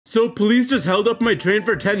So police just held up my train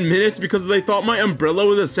for 10 minutes because they thought my umbrella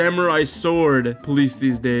was a samurai sword. Police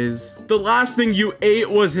these days. The last thing you ate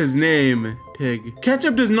was his name. Pig.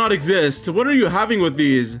 Ketchup does not exist. What are you having with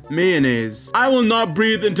these? Mayonnaise. I will not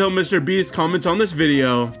breathe until Mr. Beast comments on this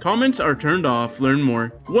video. Comments are turned off. Learn more.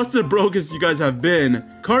 What's the brokest you guys have been?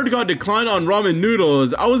 Card got declined on ramen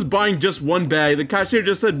noodles. I was buying just one bag. The cashier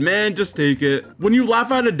just said, man, just take it. When you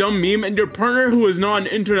laugh at a dumb meme and your partner who is not an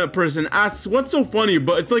internet person asks, what's so funny,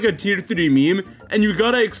 but it's like a tier 3 meme, and you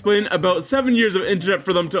gotta explain about 7 years of internet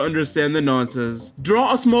for them to understand the nonsense.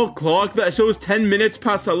 Draw a small clock that shows 10 minutes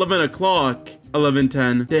past 11 o'clock.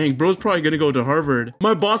 11:10. Dang, bro's probably gonna go to Harvard.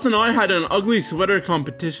 My boss and I had an ugly sweater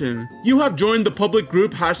competition. You have joined the public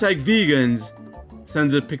group #vegans.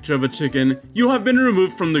 Sends a picture of a chicken. You have been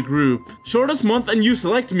removed from the group. Shortest month and you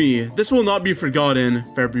select me. This will not be forgotten.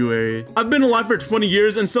 February. I've been alive for 20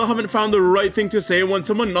 years and still haven't found the right thing to say when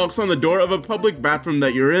someone knocks on the door of a public bathroom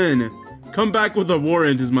that you're in. Come back with a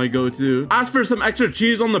warrant is my go-to. Ask for some extra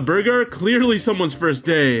cheese on the burger. Clearly someone's first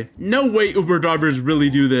day. No way Uber drivers really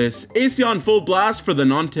do this. AC on full blast for the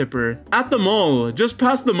non-tipper. At the mall, just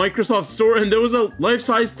past the Microsoft store, and there was a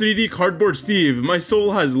life-size 3D cardboard Steve. My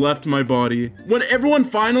soul has left my body. When everyone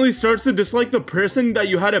finally starts to dislike the person that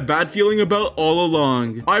you had a bad feeling about all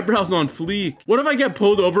along. Eyebrows on fleek. What if I get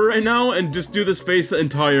pulled over right now and just do this face the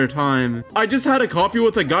entire time? I just had a coffee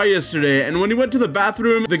with a guy yesterday, and when he went to the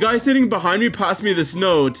bathroom, the guy sitting behind me passed me this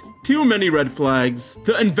note. Too many red flags.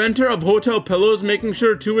 The inventor of hotel pillows making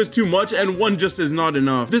sure 2 is too much and 1 just is not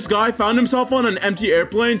enough. This guy found himself on an empty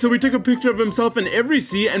airplane, so he took a picture of himself in every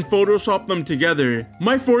seat and photoshopped them together.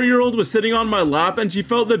 My 4-year-old was sitting on my lap and she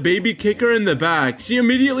felt the baby kick her in the back. She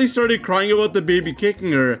immediately started crying about the baby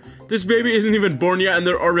kicking her. This baby isn't even born yet and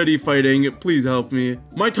they're already fighting. Please help me.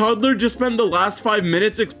 My toddler just spent the last 5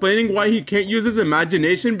 minutes explaining why he can't use his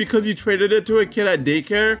imagination because he traded it to a kid at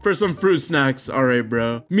daycare for some fruit snacks. Alright,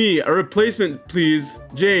 bro. Me, a replacement, please.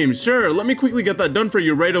 James, sure, let me quickly get that done for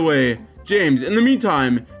you right away. James, in the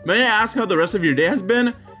meantime, may I ask how the rest of your day has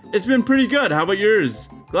been? It's been pretty good. How about yours?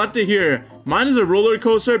 Glad to hear. Mine is a roller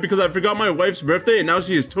coaster because I forgot my wife's birthday and now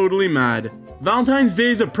she is totally mad. Valentine's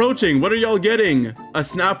Day is approaching. What are y'all getting? A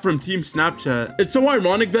snap from Team Snapchat. It's so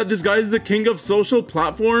ironic that this guy is the king of social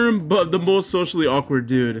platform, but the most socially awkward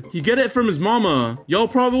dude. He get it from his mama. Y'all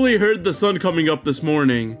probably heard the sun coming up this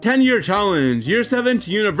morning. 10-year challenge. Year 7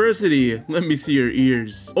 to university. Let me see your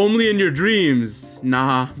ears. Only in your dreams.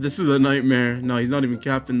 Nah, this is a nightmare. No, he's not even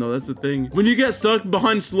capping though. That's the thing. When you get stuck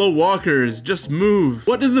behind slow walkers, just move.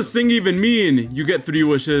 What does this thing even mean? You get 3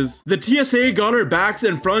 wishes. The TSA got our backs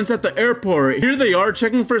and fronts at the airport. Here they are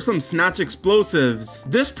checking for some snatch explosives.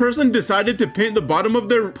 This person decided to paint the bottom of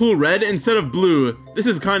their pool red instead of blue. This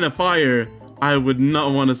is kind of fire. I would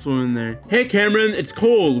not want to swim in there. Hey Cameron, it's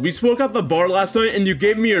cold. We spoke at the bar last night and you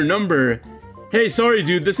gave me your number. Hey, sorry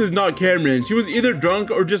dude, this is not Cameron. She was either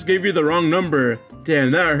drunk or just gave you the wrong number.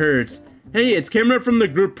 Damn, that hurts. Hey, it's Cameron from the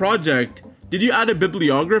group project. Did you add a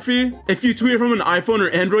bibliography? If you tweet from an iPhone or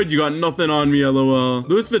Android, you got nothing on me, lol.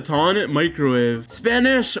 Louis Vuitton microwave.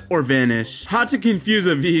 Spanish or vanish? How to confuse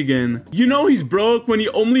a vegan. You know he's broke when he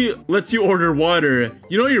only lets you order water.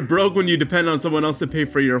 You know you're broke when you depend on someone else to pay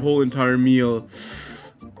for your whole entire meal.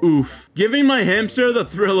 Oof. Giving my hamster the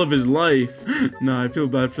thrill of his life. Nah, I feel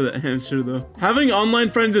bad for that hamster though. Having online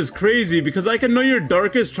friends is crazy because I can know your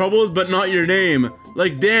darkest troubles but not your name.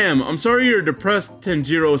 Like damn, I'm sorry you're depressed,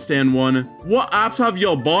 Tanjiro Stan 1. What apps have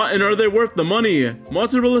y'all bought and are they worth the money?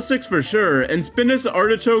 Mozzarella sticks for sure, and spinach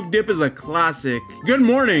artichoke dip is a classic. Good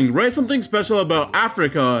morning, write something special about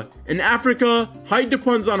Africa. In Africa, height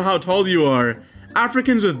depends on how tall you are.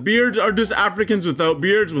 Africans with beards are just Africans without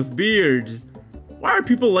beards with beards. Why are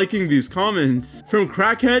people liking these comments? From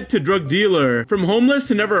crackhead to drug dealer. From homeless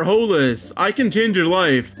to never holeless. I can change your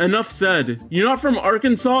life. Enough said. You're not from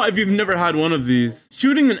Arkansas if you've never had one of these.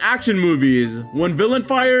 Shooting in action movies. When villain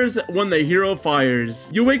fires, when the hero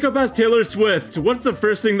fires. You wake up as Taylor Swift. What's the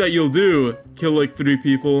first thing that you'll do? Kill like 3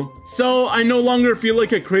 people. So, I no longer feel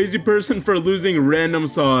like a crazy person for losing random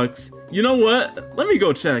socks. You know what? Let me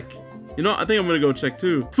go check. You know, I think I'm gonna go check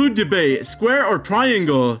too. Food debate, square or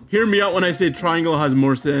triangle? Hear me out when I say triangle has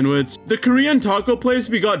more sandwich. The Korean taco place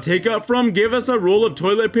we got takeout from gave us a roll of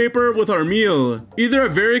toilet paper with our meal. Either a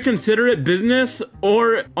very considerate business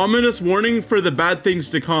or ominous warning for the bad things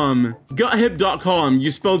to come. Guthip.com,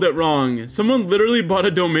 you spelled it wrong. Someone literally bought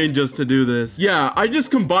a domain just to do this. Yeah, I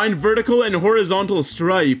just combined vertical and horizontal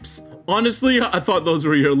stripes. Honestly, I thought those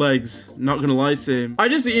were your legs. Not gonna lie, same. I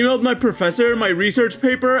just emailed my professor my research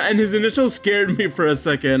paper and his initials scared me for a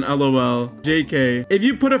second. LOL. JK. If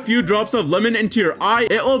you put a few drops of lemon into your eye,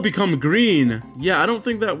 it will become green. Yeah, I don't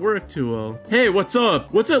think that worked too well. Hey, what's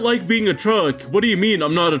up? What's it like being a truck? What do you mean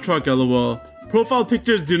I'm not a truck, LOL? Profile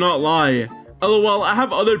pictures do not lie. LOL, I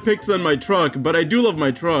have other pics than my truck, but I do love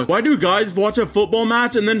my truck. Why do guys watch a football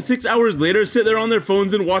match and then 6 hours later sit there on their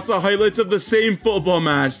phones and watch the highlights of the same football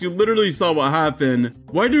match? You literally saw what happened.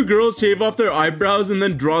 Why do girls shave off their eyebrows and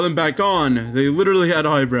then draw them back on? They literally had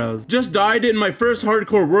eyebrows. Just died in my first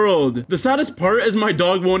hardcore world. The saddest part is my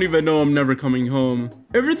dog won't even know I'm never coming home.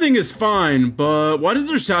 Everything is fine, but why does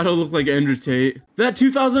their shadow look like Andrew Tate? That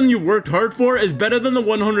 $2,000 you worked hard for is better than the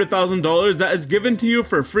 $100,000 that is given to you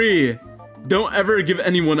for free. Don't ever give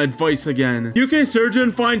anyone advice again. UK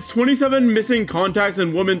surgeon finds 27 missing contacts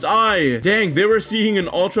in woman's eye. Dang, they were seeing in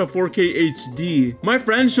Ultra 4K HD. My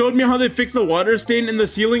friend showed me how they fixed the water stain in the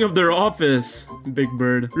ceiling of their office. Big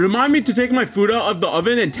bird. Remind me to take my food out of the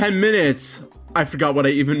oven in 10 minutes. I forgot what I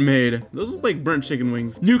even made. Those look like burnt chicken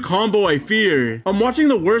wings. New combo I fear. I'm watching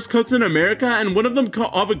the worst cooks in America and one of them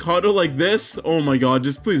cut avocado like this. Oh my god,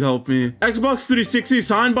 just please help me. Xbox 360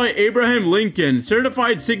 signed by Abraham Lincoln.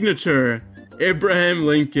 Certified signature. Abraham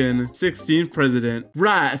Lincoln, 16th president.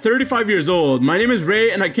 Rat, 35 years old. My name is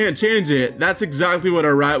Ray and I can't change it. That's exactly what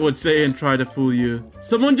a rat would say and try to fool you.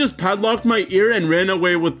 Someone just padlocked my ear and ran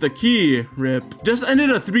away with the key. RIP. Just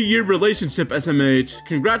ended a 3-year relationship, SMH.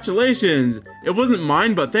 Congratulations. It wasn't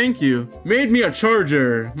mine, but thank you. Made me a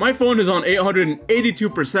charger. My phone is on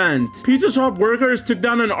 882%. Pizza shop workers took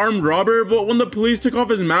down an armed robber, but when the police took off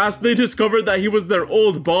his mask, they discovered that he was their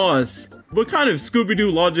old boss. What kind of Scooby-Doo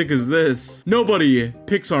logic is this? Nobody.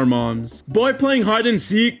 Pixar moms. Boy playing hide and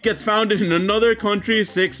seek gets found in another country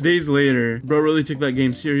 6 days later. Bro really took that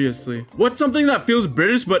game seriously. What's something that feels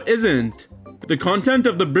British but isn't? The content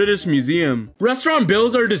of the British Museum. Restaurant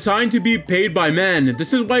bills are designed to be paid by men.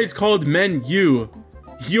 This is why it's called menu.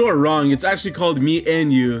 You are wrong, it's actually called me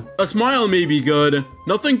and you. A smile may be good.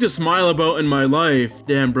 Nothing to smile about in my life.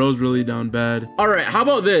 Damn, bro's really down bad. Alright, how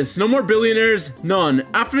about this? No more billionaires? None.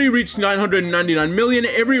 After you reach 999 million,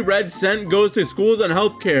 every red cent goes to schools and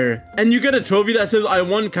healthcare. And you get a trophy that says, I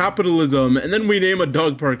won capitalism, and then we name a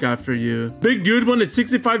dog park after you. Big dude when it's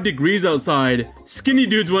 65 degrees outside. Skinny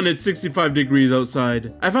dudes when it's 65 degrees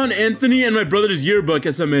outside. I found Anthony in my brother's yearbook,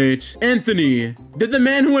 SMH. Anthony. Did the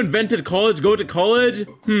man who invented college go to college?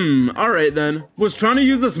 Alright then. Was trying to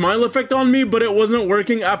use the smile effect on me, but it wasn't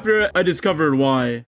working after I discovered why.